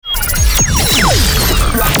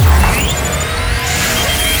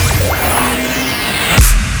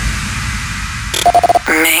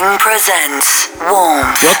Ming Presents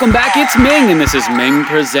Warmth. Welcome back, it's Ming, and this is Ming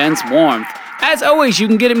Presents Warmth. As always, you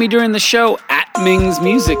can get at me during the show at Ming's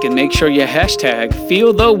Music, and make sure you hashtag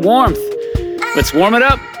Feel the Warmth. Let's warm it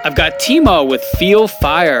up. I've got Timo with Feel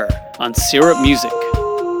Fire on Syrup Music.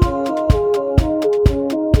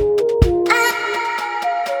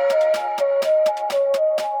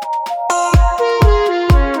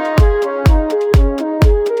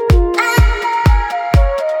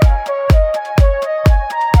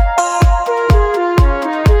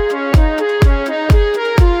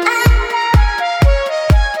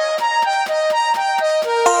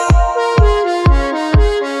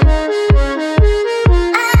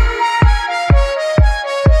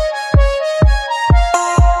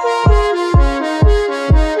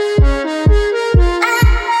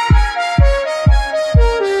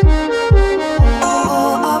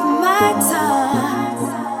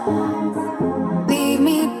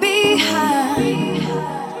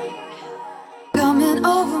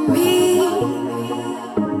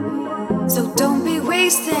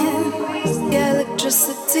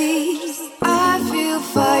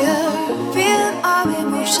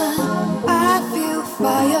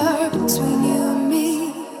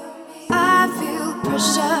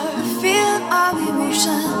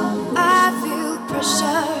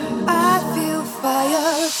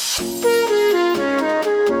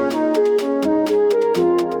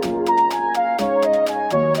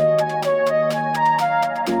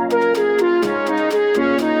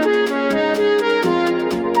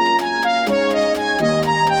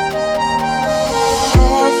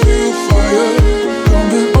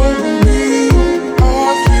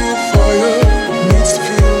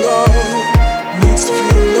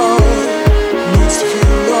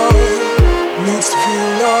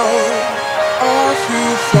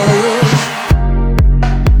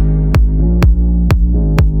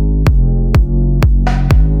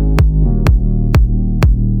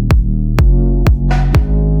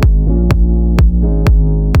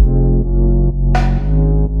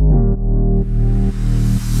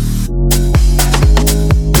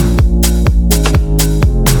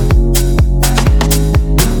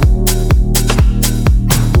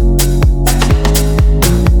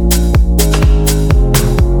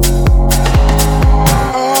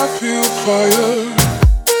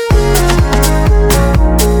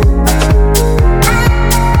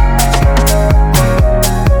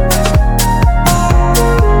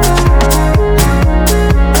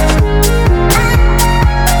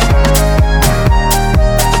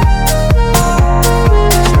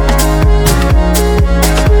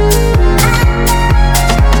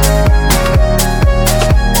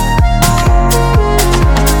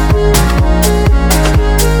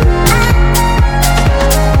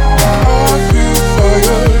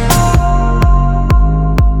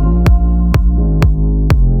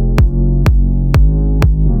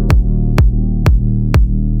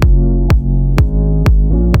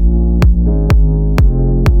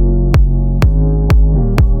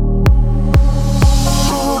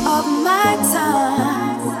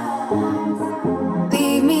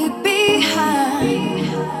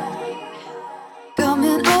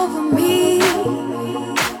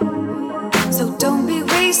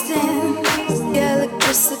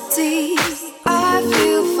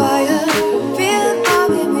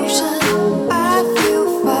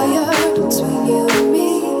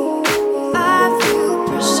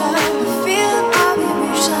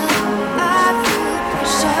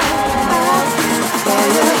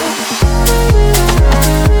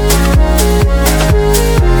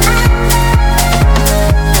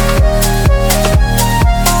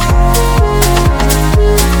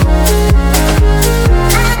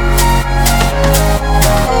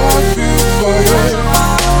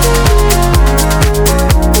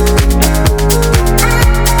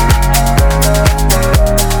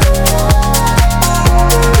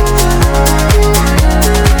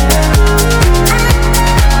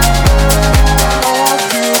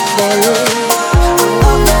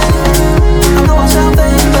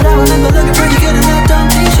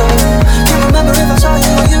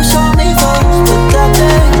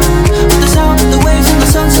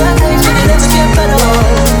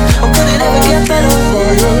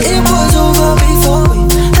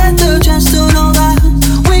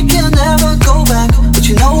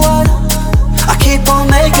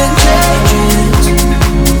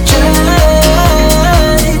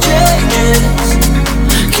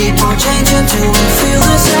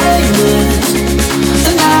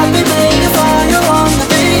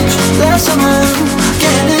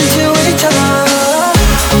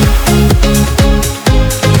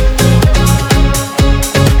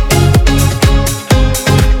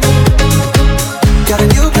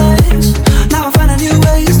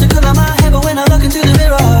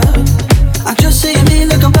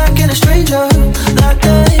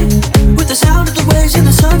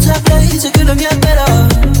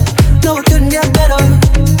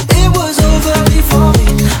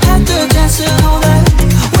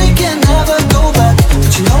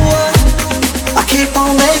 keep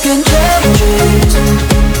on making changes,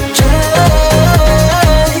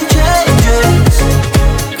 changes.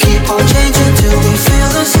 Keep on changing till we feel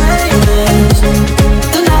the same as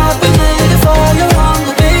the night we made a fire on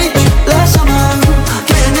the beach last summer,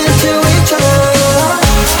 getting into each other.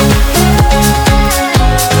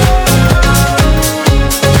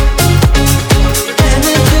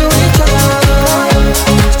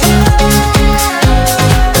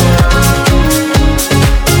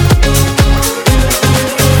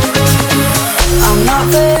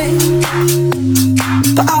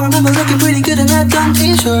 Looking pretty good in that dumb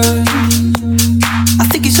t-shirt. I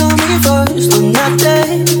think you saw me first on that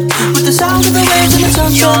day, with the sound of the waves and the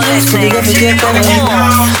sunshine. Could it ever get better?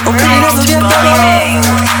 Or could it ever get better?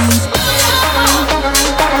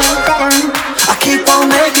 I keep on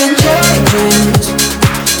making changes,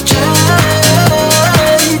 changes.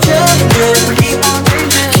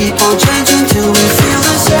 Keep on changing till we feel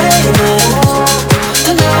the same as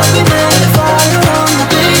the night we made a fire on the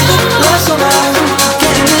beach last summer.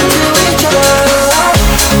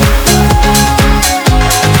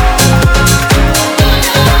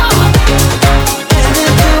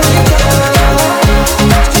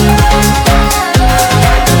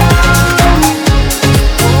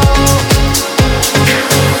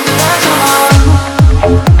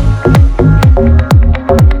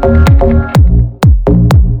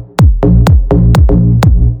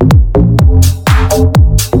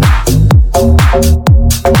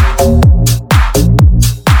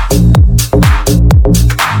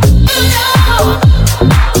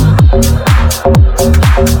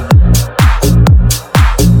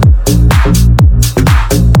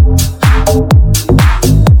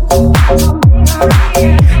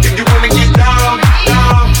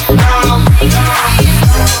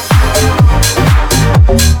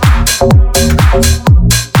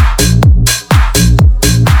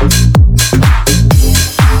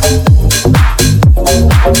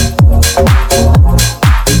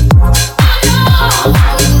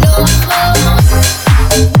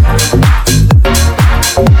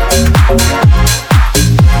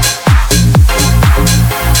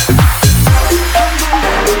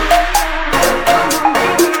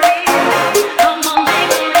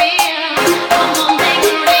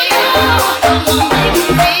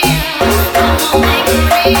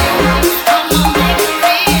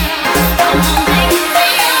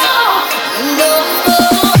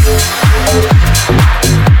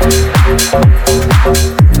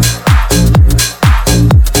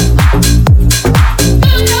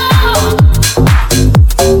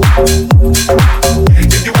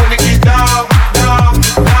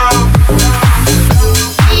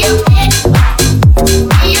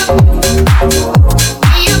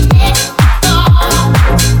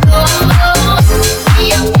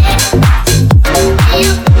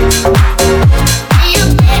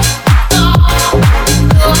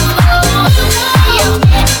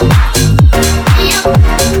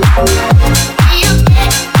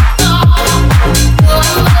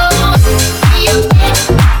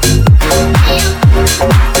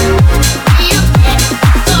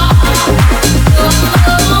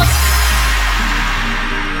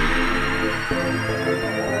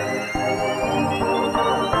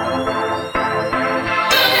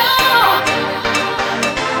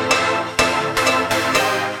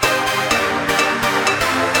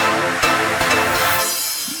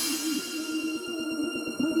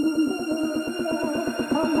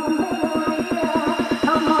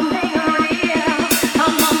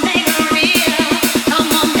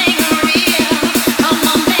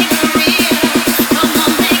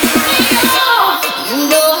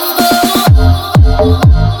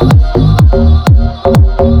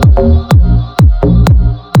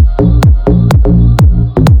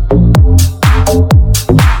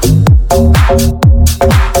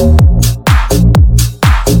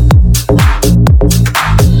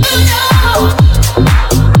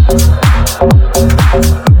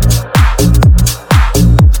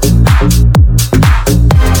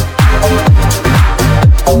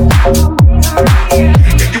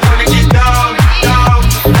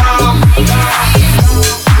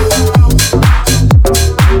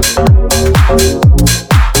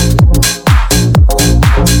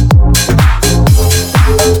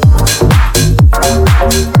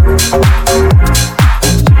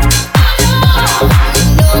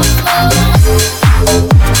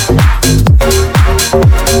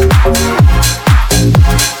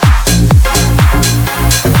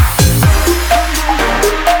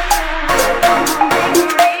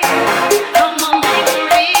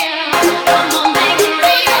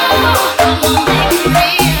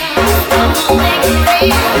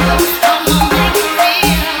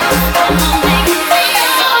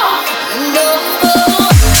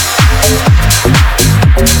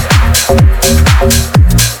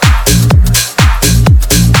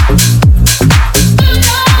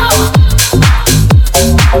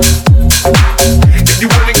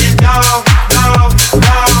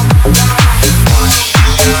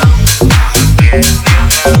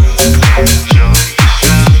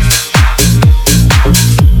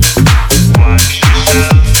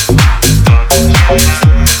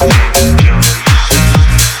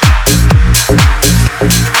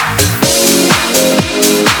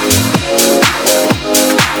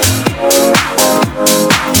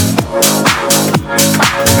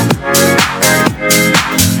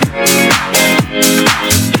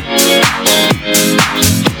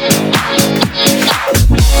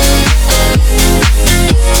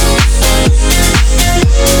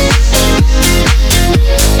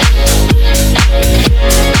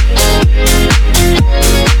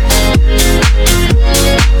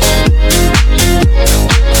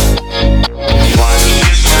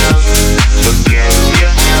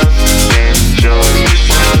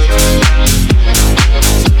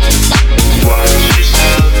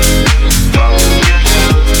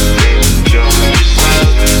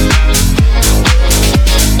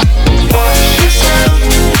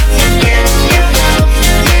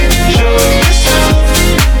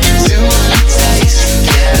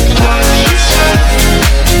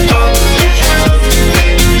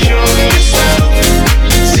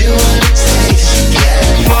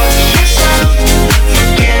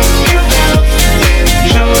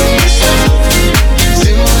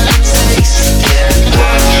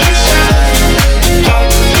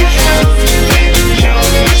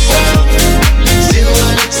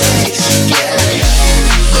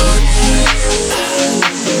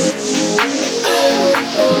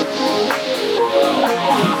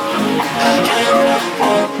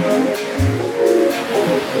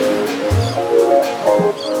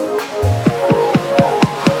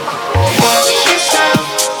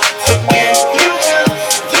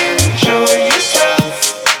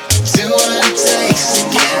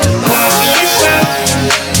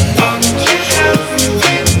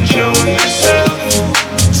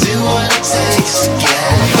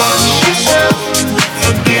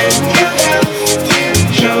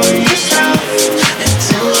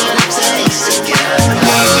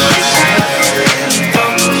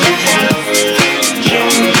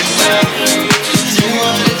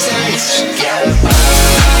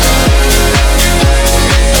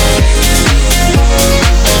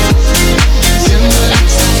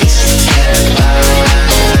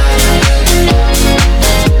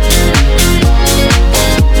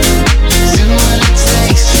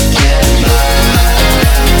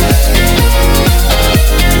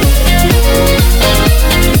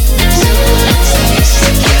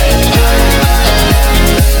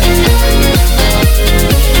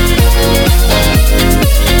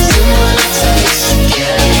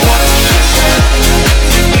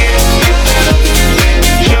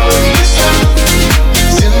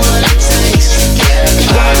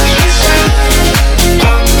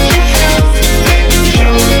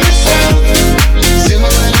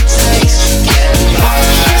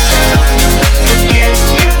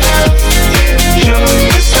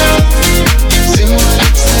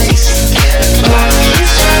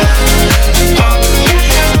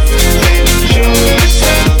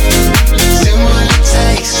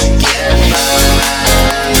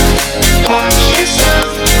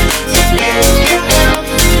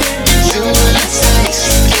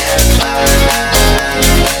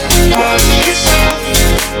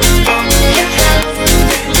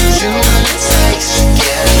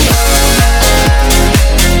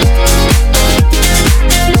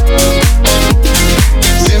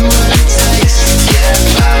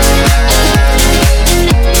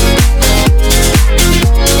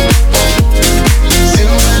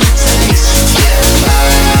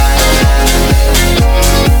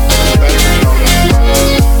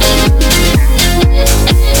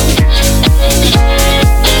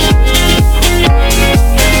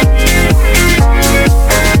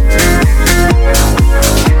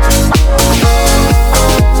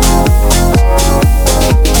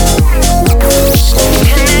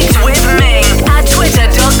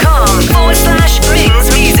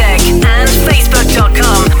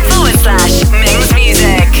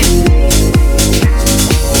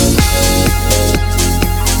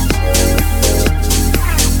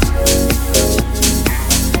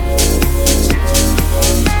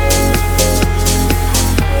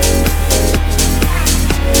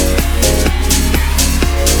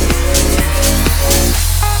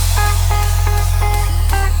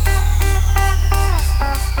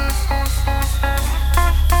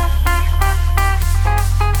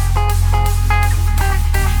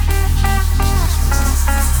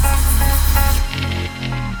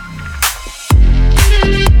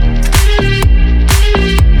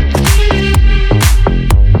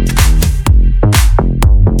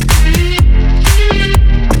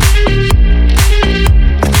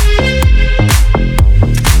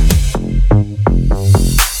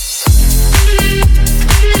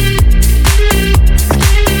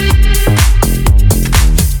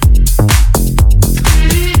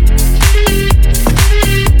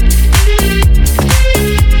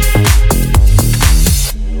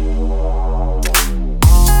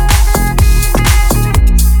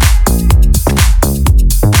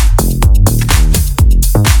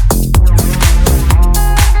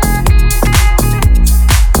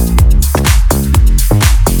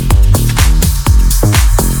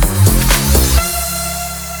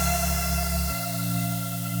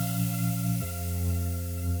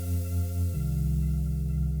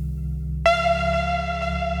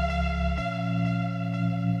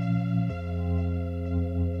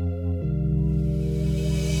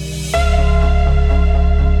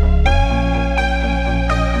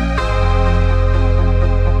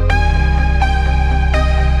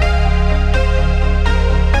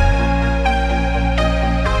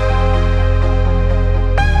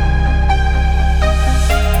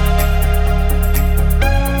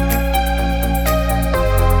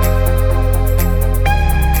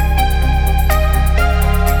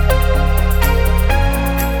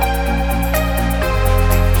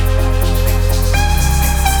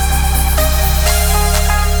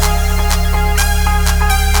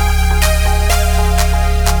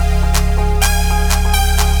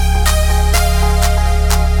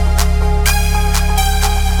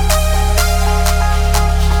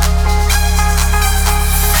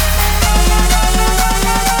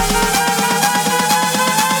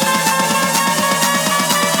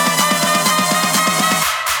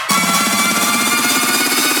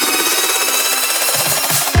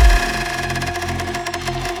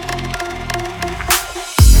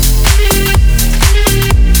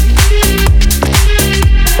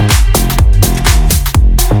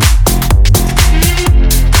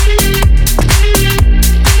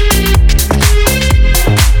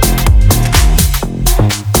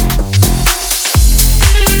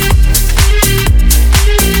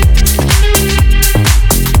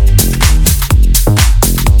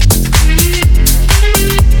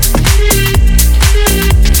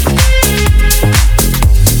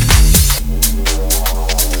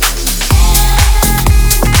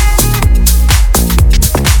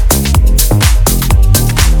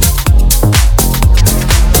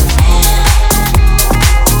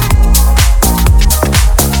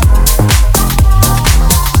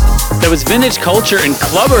 was vintage culture and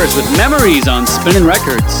clubbers with Memories on Spinnin'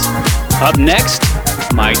 Records. Up next,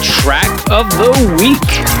 my track of the week.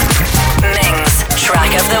 Ming's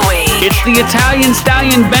track of the week. It's the Italian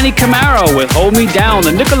stallion Benny Camaro with Hold Me Down,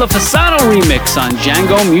 the Nicola Fasano remix on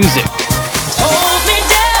Django Music. Hold me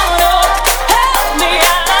down or help me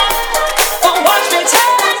out or watch me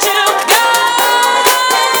turn to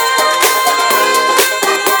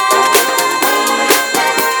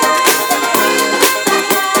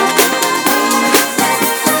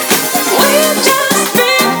we've just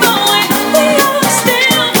been going, we are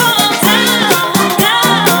still on down,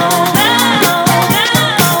 down, down, down,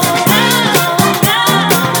 down, down, down.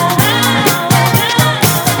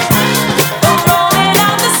 We're rolling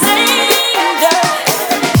out the same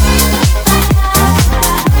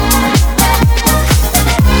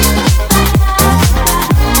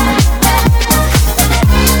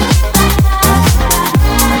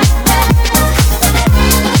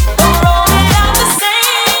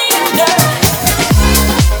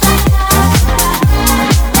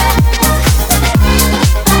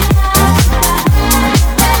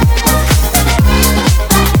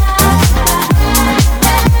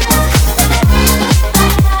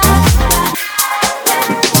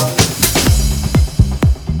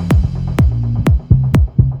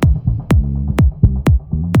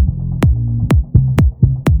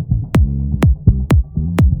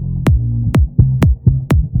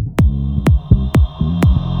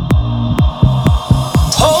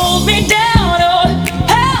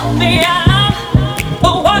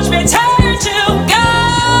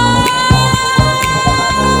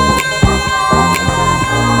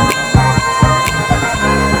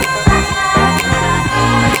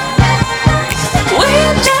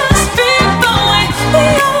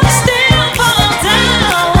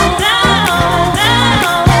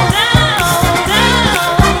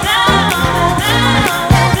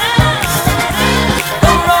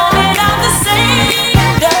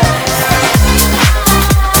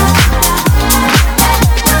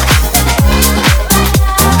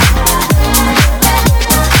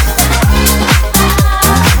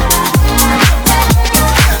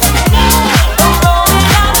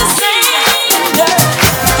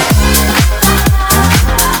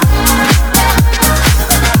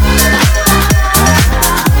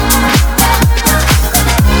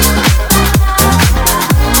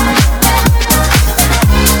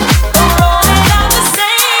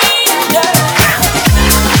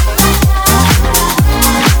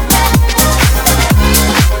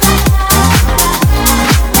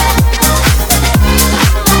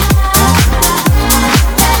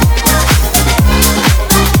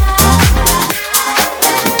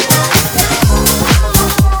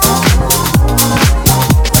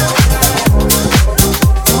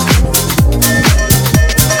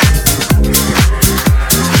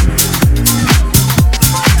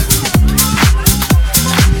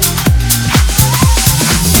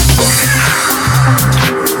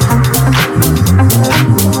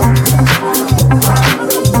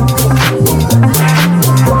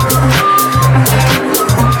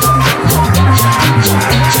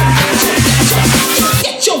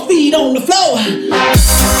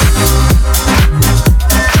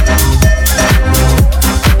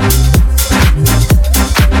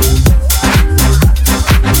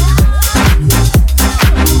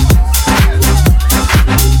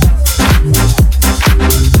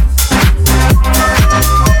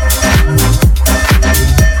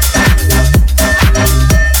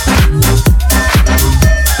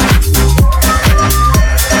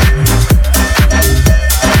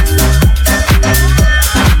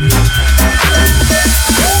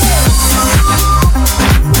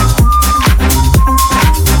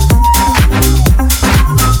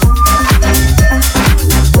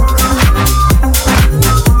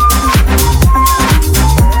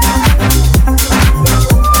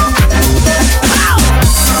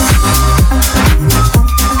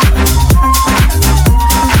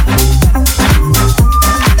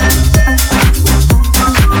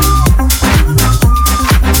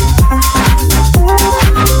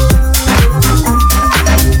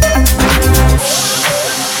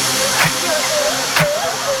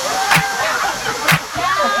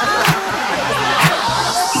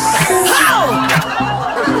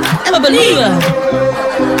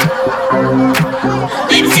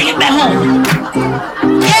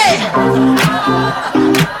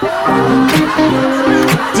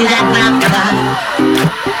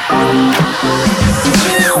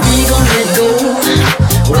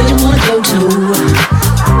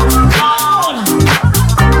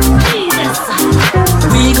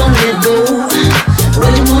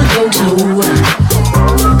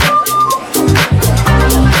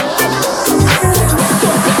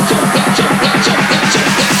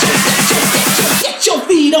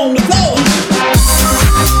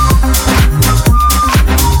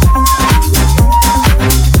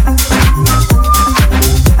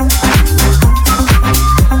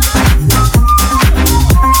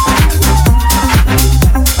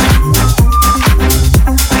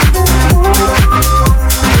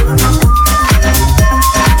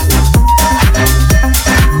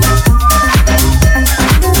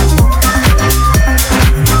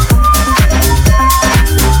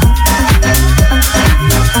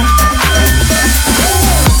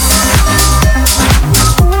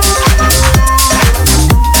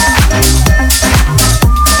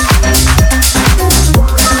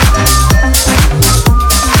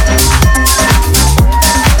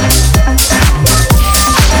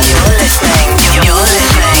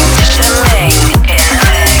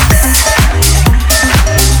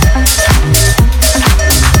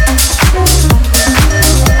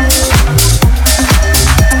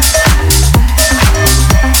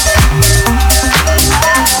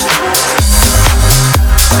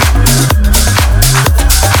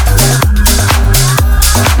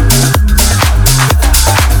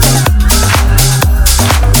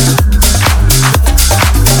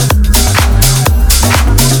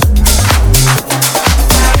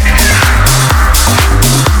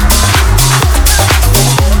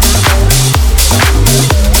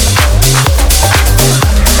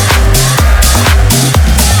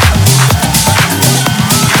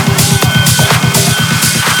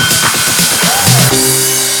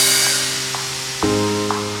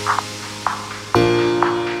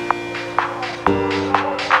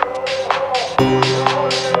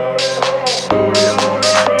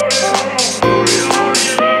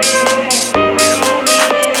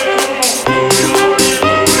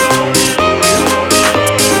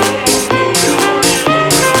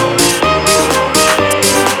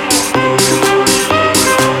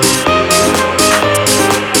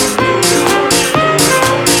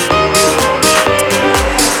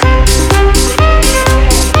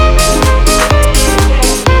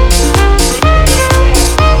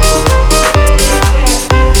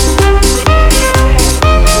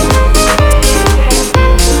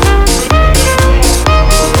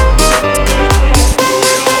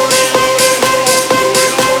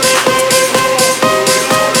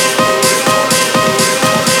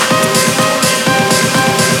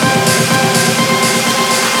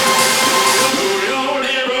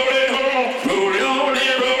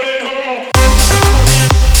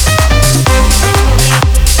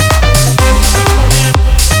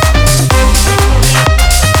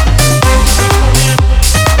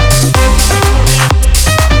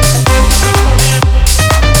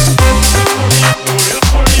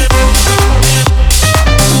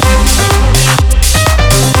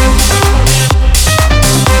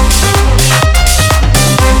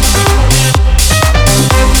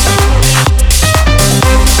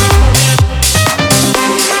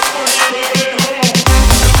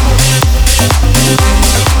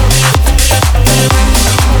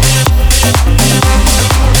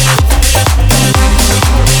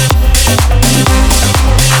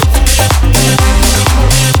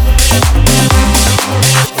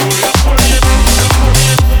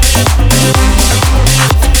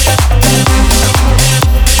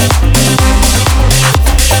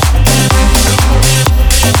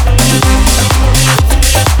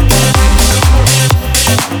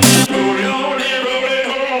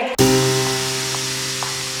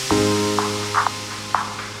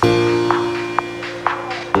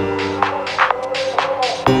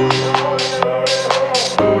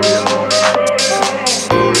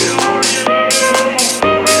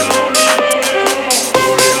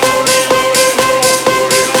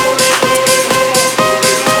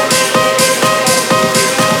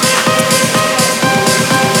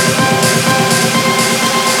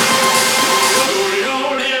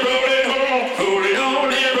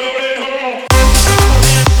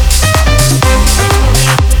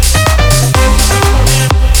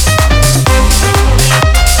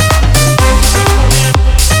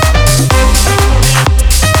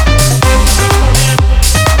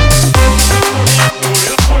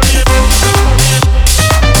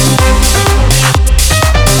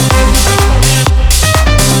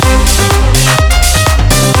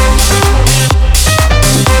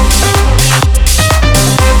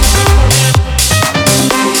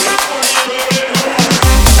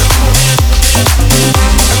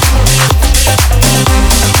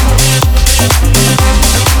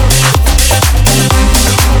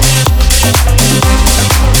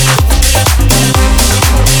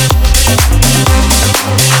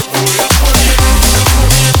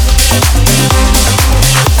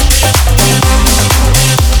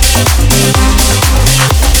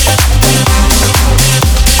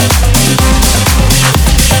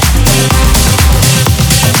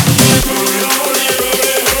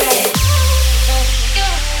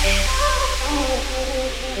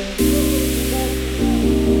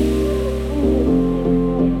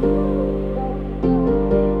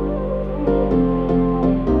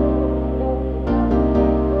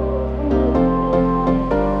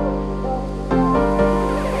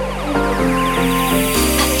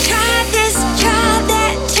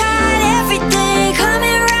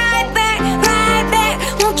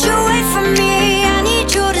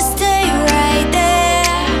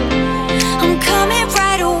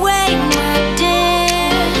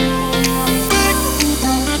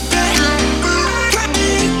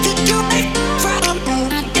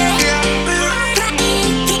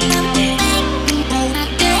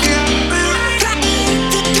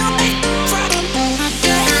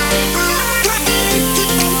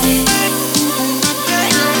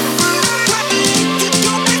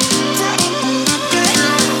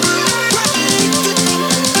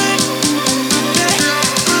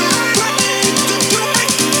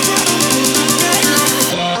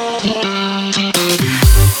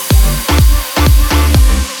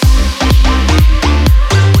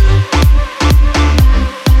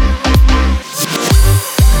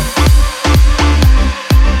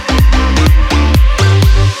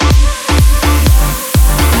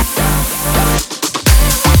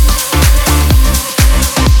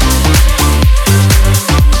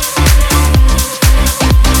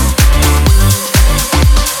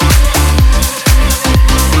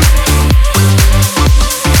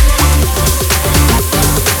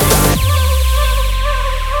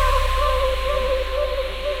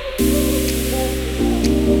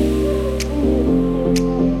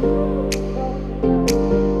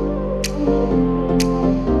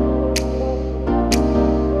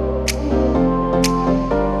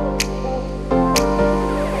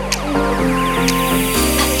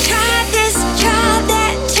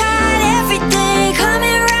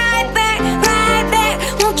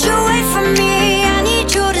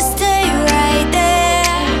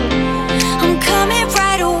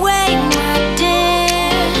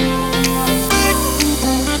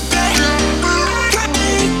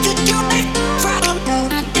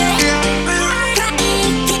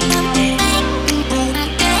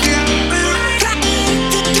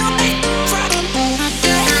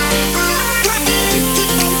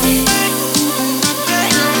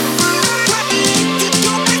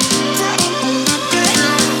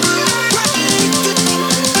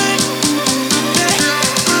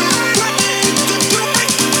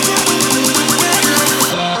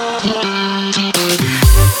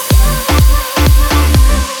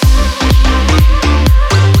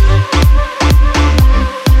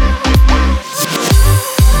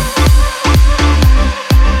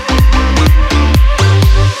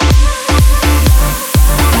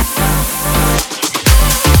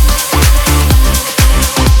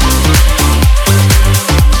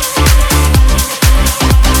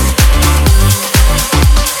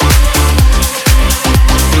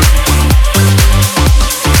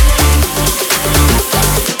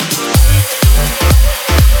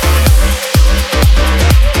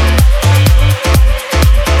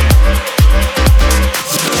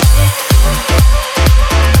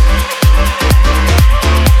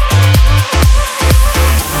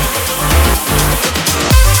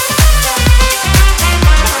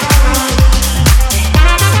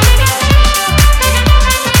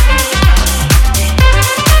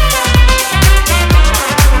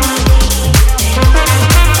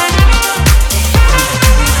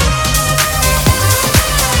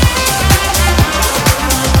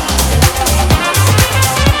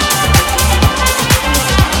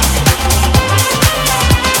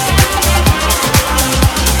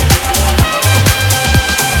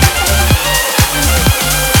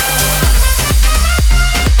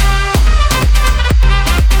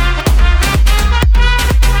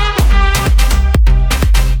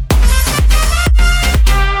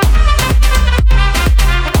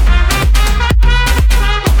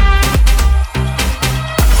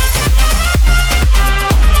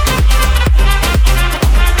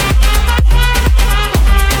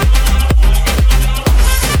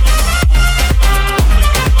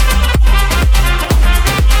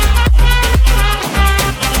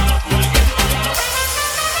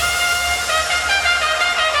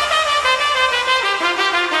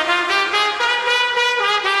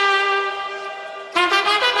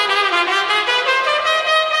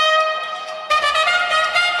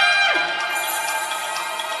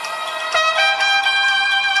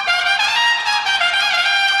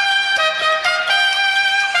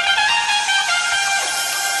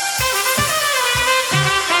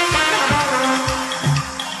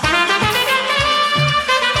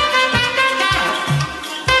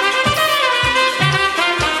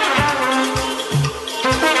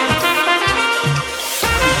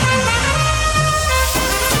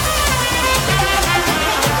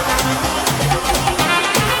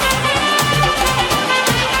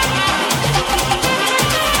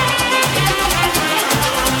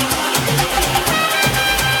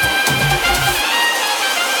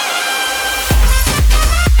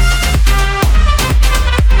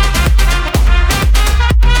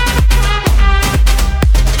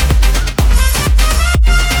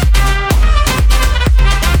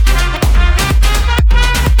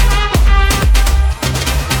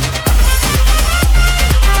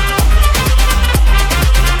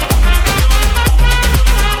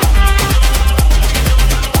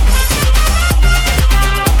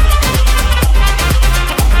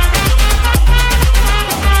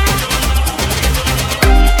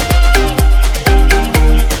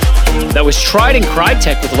was Tried and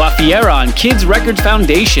Crytek with La Fiera on Kids Records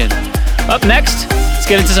Foundation. Up next, let's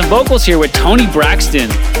get into some vocals here with Toni Braxton.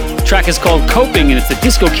 The track is called Coping, and it's the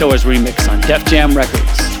Disco Killers remix on Def Jam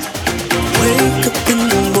Records. Wake up in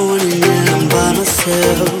the morning and I'm by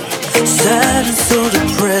myself, sad and so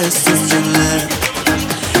depressed since you left.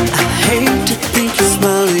 I hate to think you're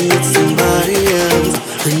smiling at somebody else,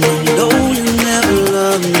 and I know you never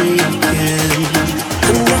love me again.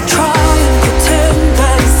 And I try and pretend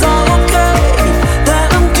that it's all okay, that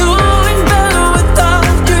I'm doing better without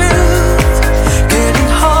you.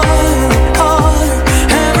 Getting harder and harder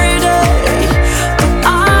every day, but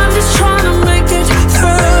I'm just trying to make it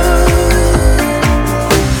through.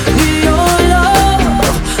 Need your love,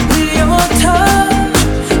 need your touch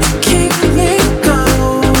to keep me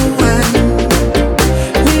going.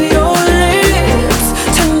 Need your lips,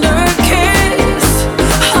 tender kiss.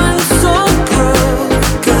 I'm so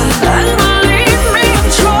broken. And believe me, I'm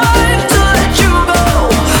trying to let you go,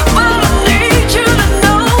 but I need you to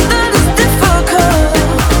know that it's difficult.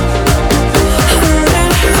 And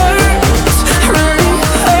it hurts, really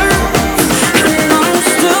hurts, and I'm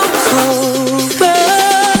still cold.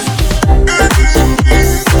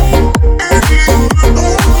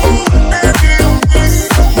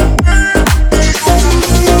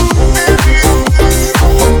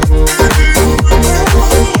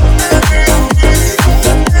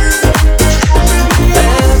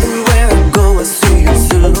 Everywhere I go, I see your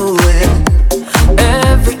silhouette.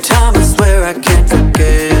 Every time I swear I can't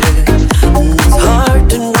forget it. And it's hard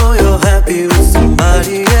to know you're happy with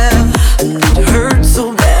somebody else, and it hurts so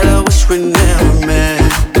bad, I wish we never met.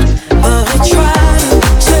 But I try to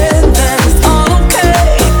pretend that it's all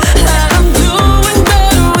okay, that I'm doing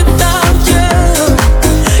better without you.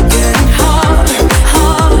 Getting harder,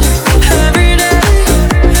 harder every day,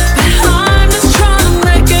 but I'm just trying to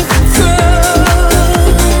make it through.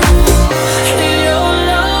 Need your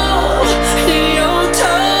love, need your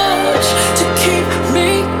touch to keep me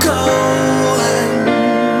going.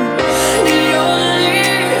 Need your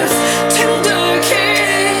lips, tender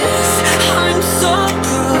kiss. I'm so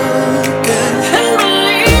broken, and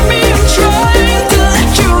believe me, I'm trying to let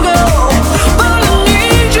you go, but I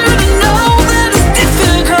need you to know that it's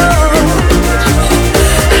difficult.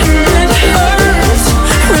 And it hurts,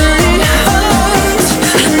 really hurts,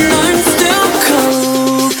 and I'm still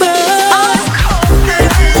cold.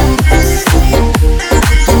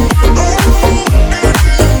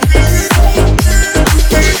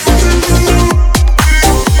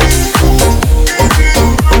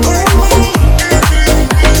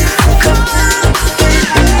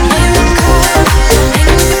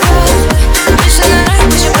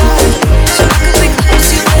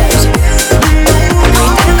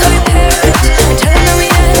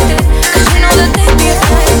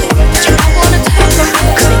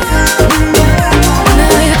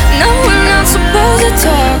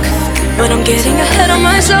 But I'm getting ahead of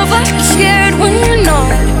myself. I get scared when you're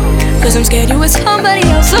not, 'cause I'm scared you're with somebody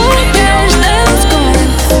else. So I guess that it's gone,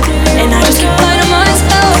 and I just keep lying to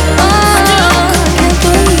myself. I can't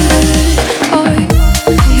believe I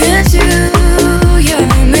miss you. Yeah,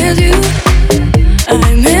 I miss you. I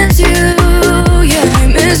miss you. Yeah, I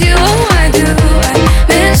miss you. Oh, I do. I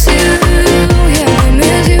miss you. Yeah, I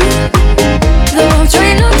miss you. Though I'm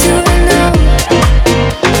trying not to right now.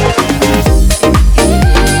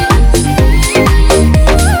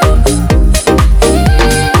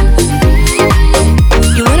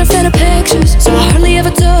 You weren't a fan of pictures, so I hardly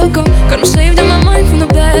ever took 'em. Got 'em saved in my mind from the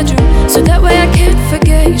bedroom, so that way I can't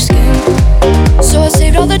forget your skin. So I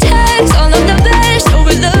saved all the texts, all of the best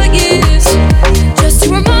over the years, just to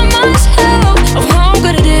remind myself of how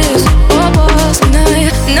good it is. Oh, boss, and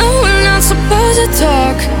I know we're not supposed to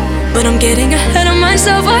talk, but I'm getting ahead of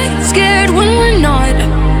myself. I get scared when we're not,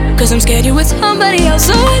 'cause I'm scared you're with somebody else.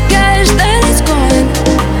 So I guess that it's gone,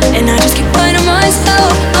 and I just keep lying to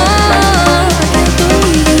myself. I can't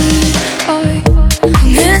believe I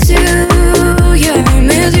miss you. Yeah, I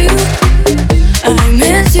miss you. I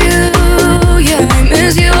miss you. Yeah, I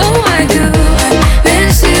miss you. Oh, I do. I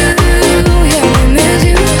miss you. Yeah, I miss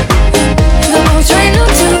you. Though I'm trying not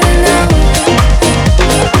to right now.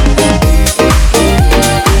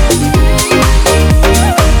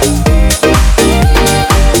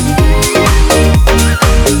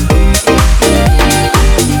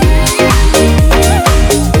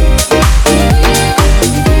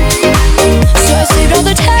 So I saved all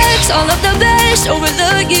the texts, all of the best over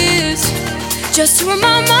the years, just to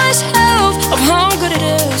remind myself of how good it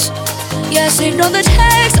is. Yeah, I saved all the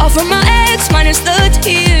texts, all from my ex, minus the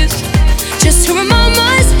tears, just to remind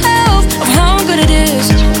myself of how good it is.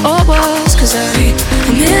 Oh, it was 'cause I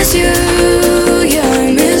miss you. Yeah,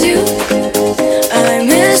 I miss you.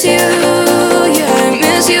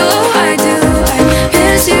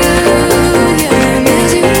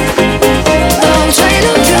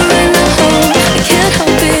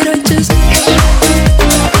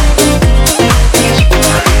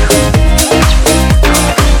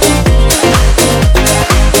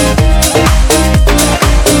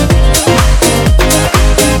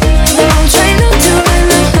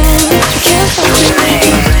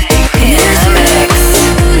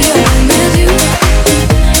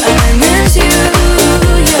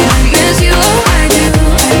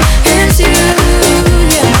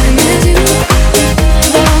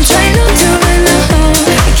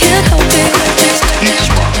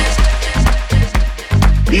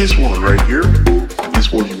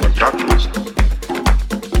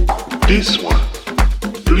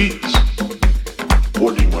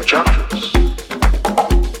 muchachos.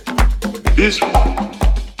 Israel.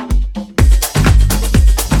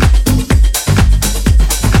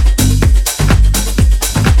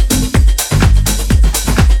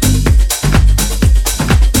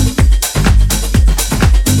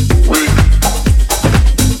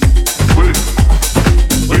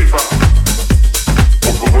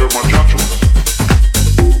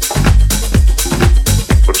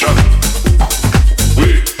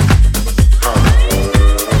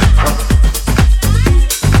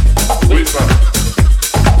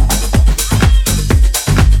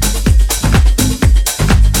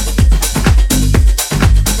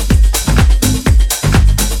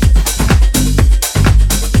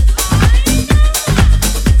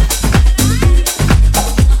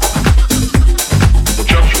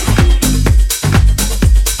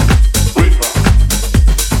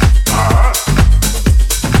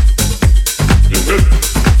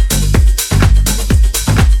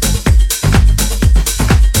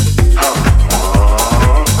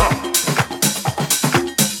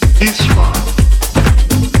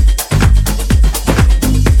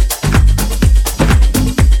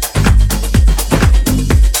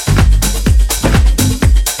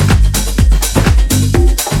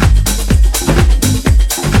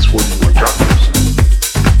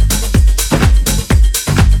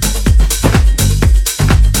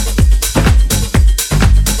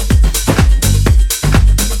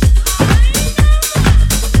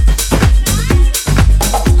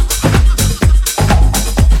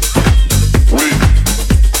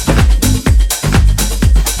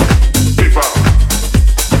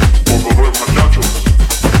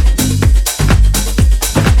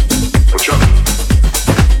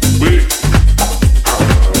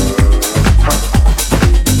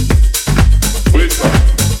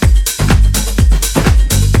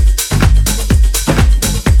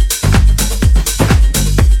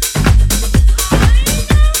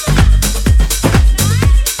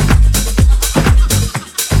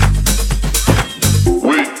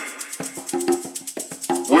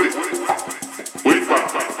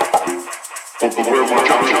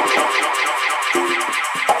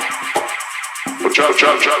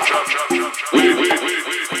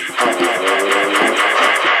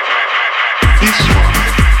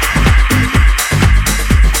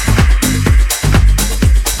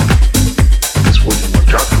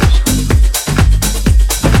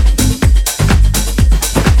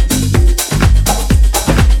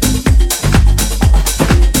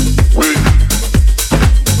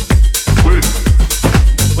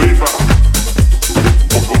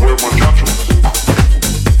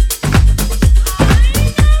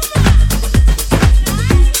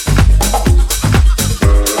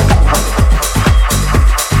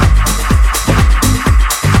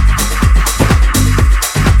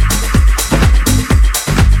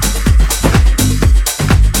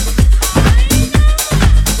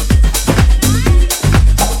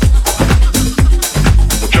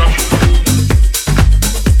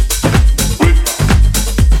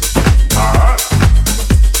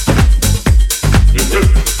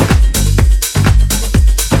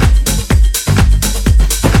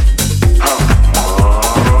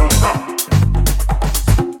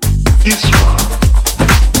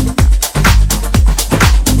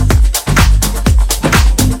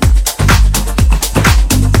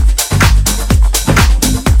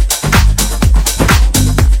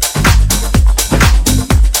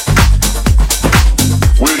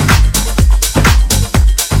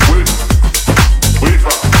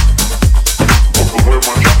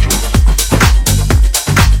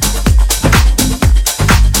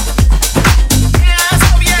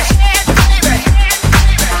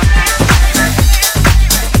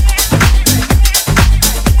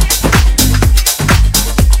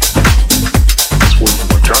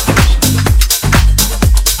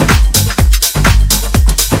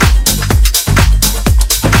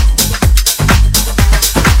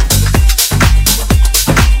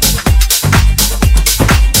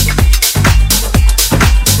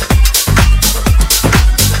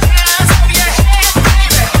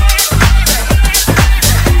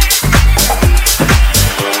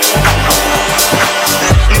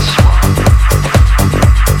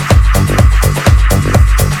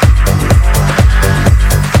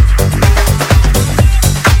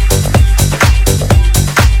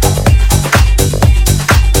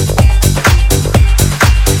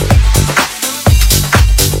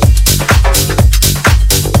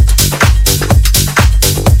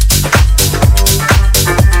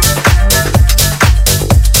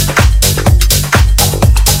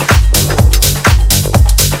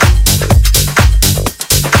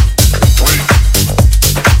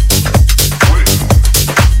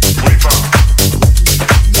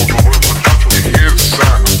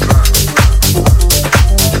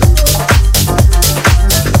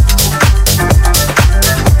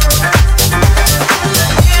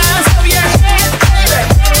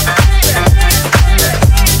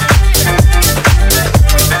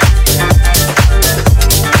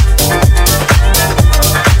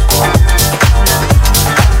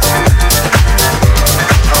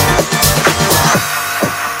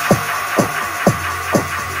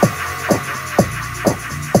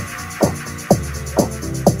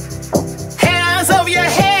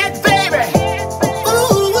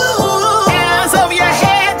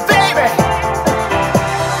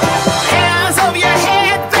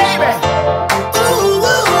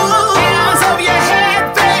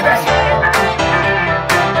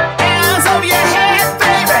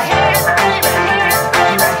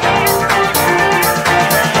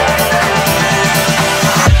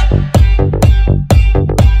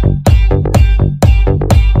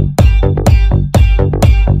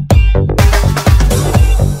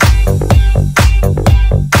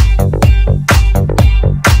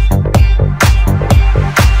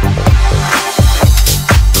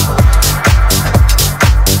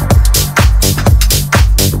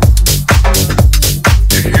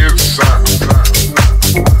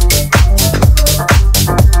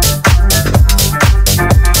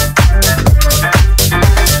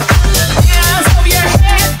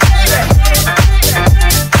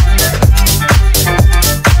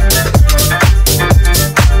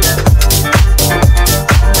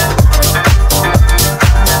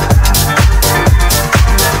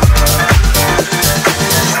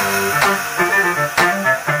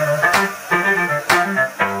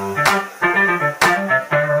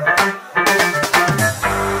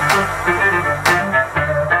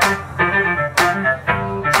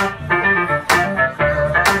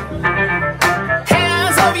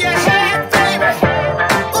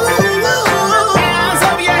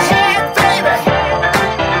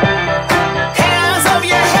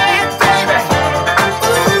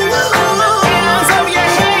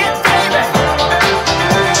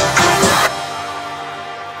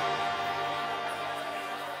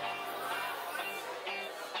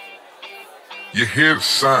 You hear the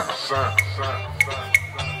sound.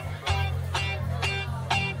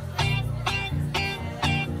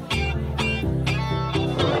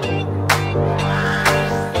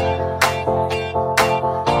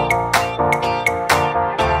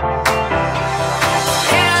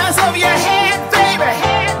 Hands over your head, baby.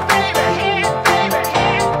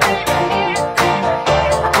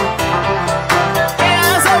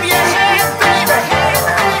 Hands over your head, baby.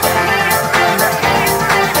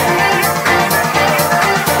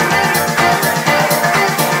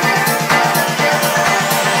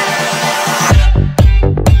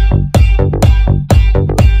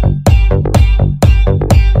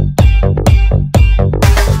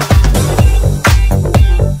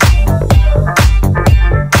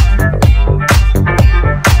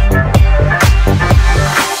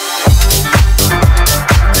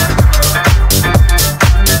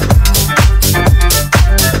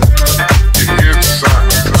 You hear the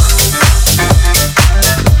sound.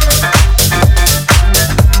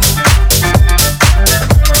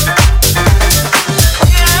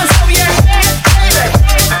 Hands over your head, baby.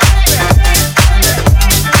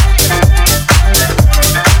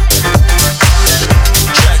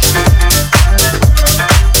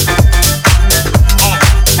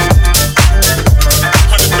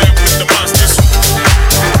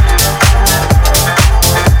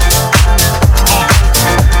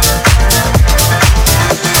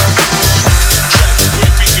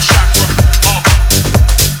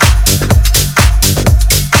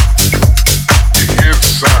 You hear the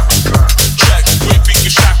sound.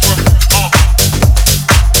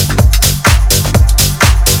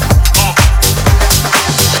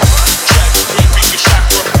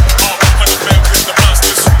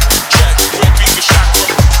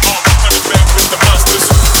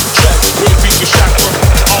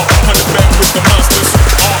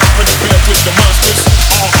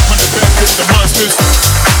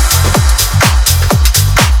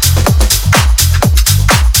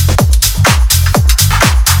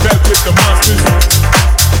 Back with the monsters.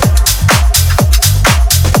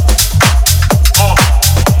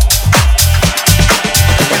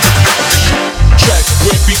 Check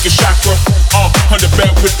with Pika Chakra. Under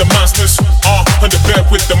bed with the monsters. Under bed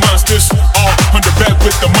with the monsters. Under bed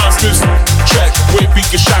with the monsters. Check with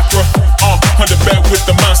Pika Chakra. Under bed with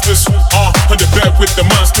the monsters. Under bed with the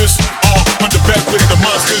monsters. Under bed with the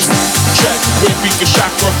monsters. Check with Pika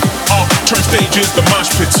Chakra. Turn stages, the mosh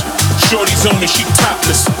pits. Shorty's on it, she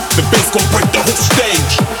topless. The bass gon' break the whole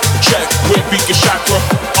stage. Check with Pika Chakra.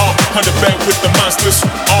 Under bed with the monsters.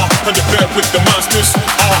 Under bed with the monsters.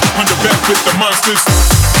 Under bed with the monsters.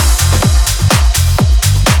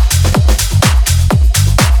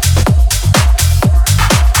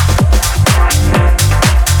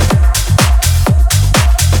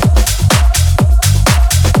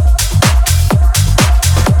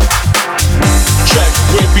 Check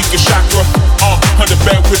with Pika Chakra. Under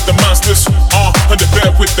bed with the monsters. Under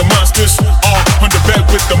bed with the monsters. Under bed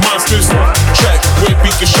with the monsters. Check with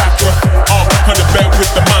Pika Chakra. Under bed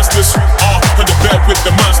with the monsters. Under bed with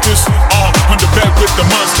the monsters. Under bed with the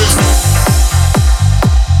monsters.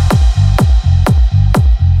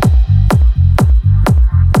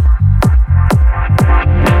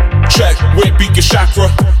 Check with Pika Chakra.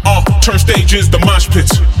 Turn stages, the mosh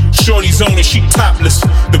pits. Shorty's on it, she topless.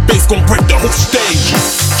 The bass gon' break the whole stage.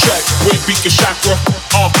 Check with Pika Chakra.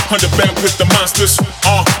 Under bed with the monsters.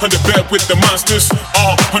 Under bed with the monsters.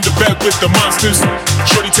 Under bed with the monsters.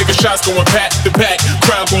 Shorty taking shots, going back to back.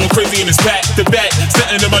 Crowd going crazy in his back to back.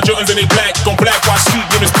 Sitting in my Jordans and they black on black. While she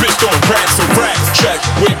in this bitch throwing racks on racks. Check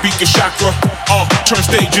with Pika Chakra. Turn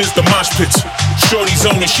stages, the mosh pits. Shorty's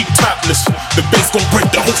on it, she topless. The bass gon' break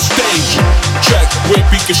the whole stage. Check with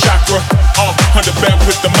Pika Chakra. Under bed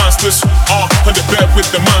with the monsters. Under bed with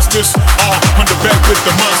the monsters. Under bed with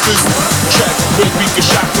the monsters. Check with Pika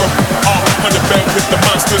Chakra. Under bed with the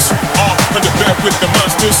monsters. Under bed with the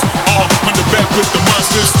monsters. Under bed with the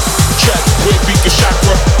monsters. Check with Pika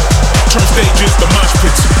Chakra. Turn stages, the mosh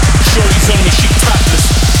pits. Shorty's on it, she topless.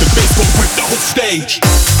 The bass gon' break the whole stage.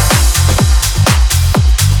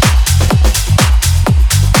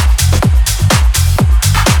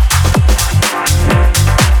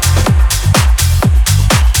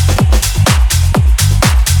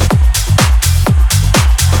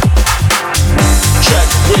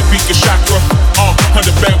 Pika Chakra.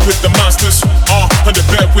 Under bed with the monsters. Under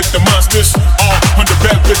bed with the monsters. Under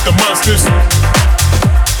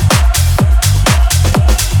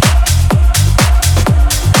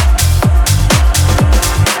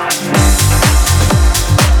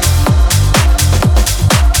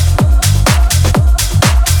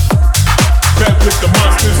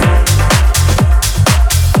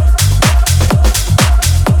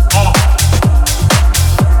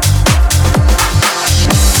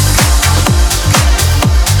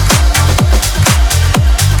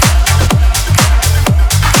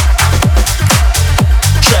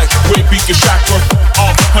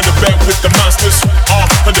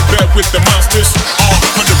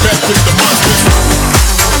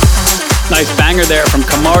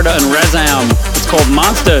Marta and Rezaim. It's called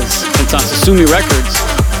Monsters. It's on Susumi Records.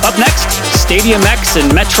 Up next, Stadium X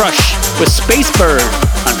and Metrush with Spacebird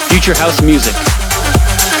on Future House Music.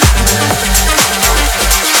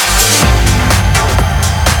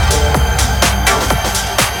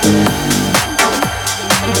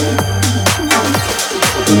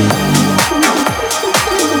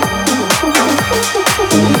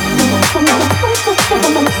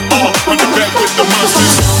 On the back with the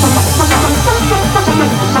monsters.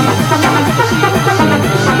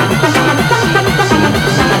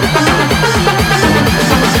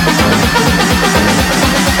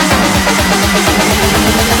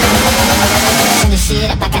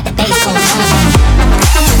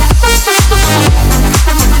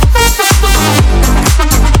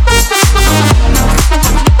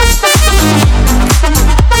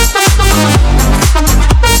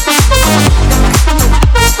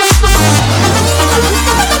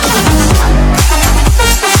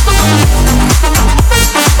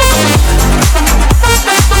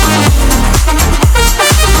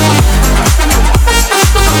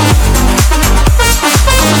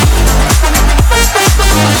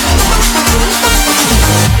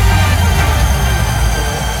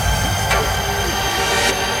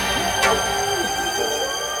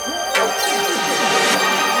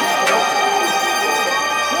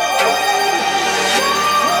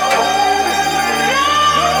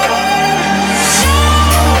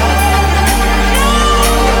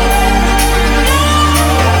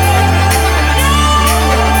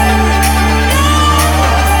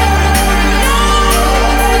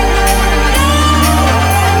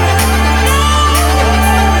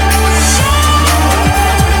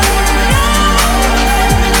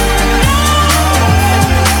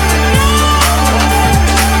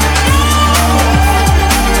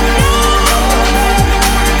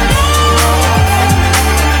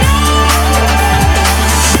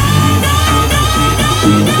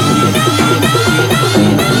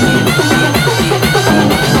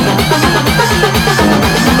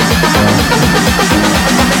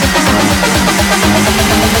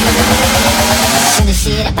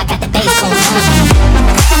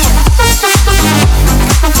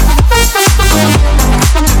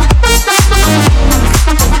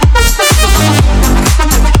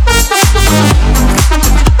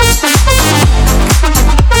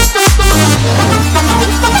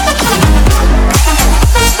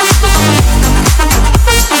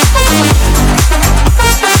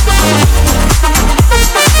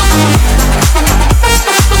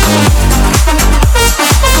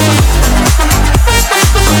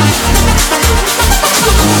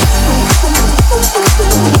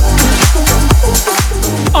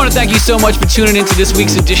 Thank you so much for tuning into this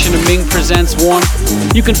week's edition of Ming Presents Warmth.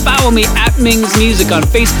 You can follow me at Ming's Music on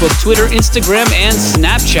Facebook, Twitter, Instagram, and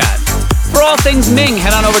Snapchat. For all things Ming,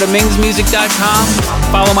 head on over to mingsmusic.com.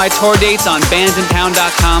 Follow my tour dates on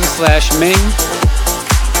bandsintown.com/Ming.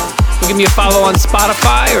 Give me a follow on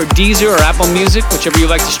Spotify or Deezer or Apple Music, whichever you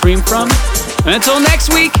like to stream from. And until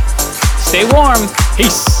next week, stay warm.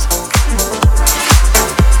 Peace.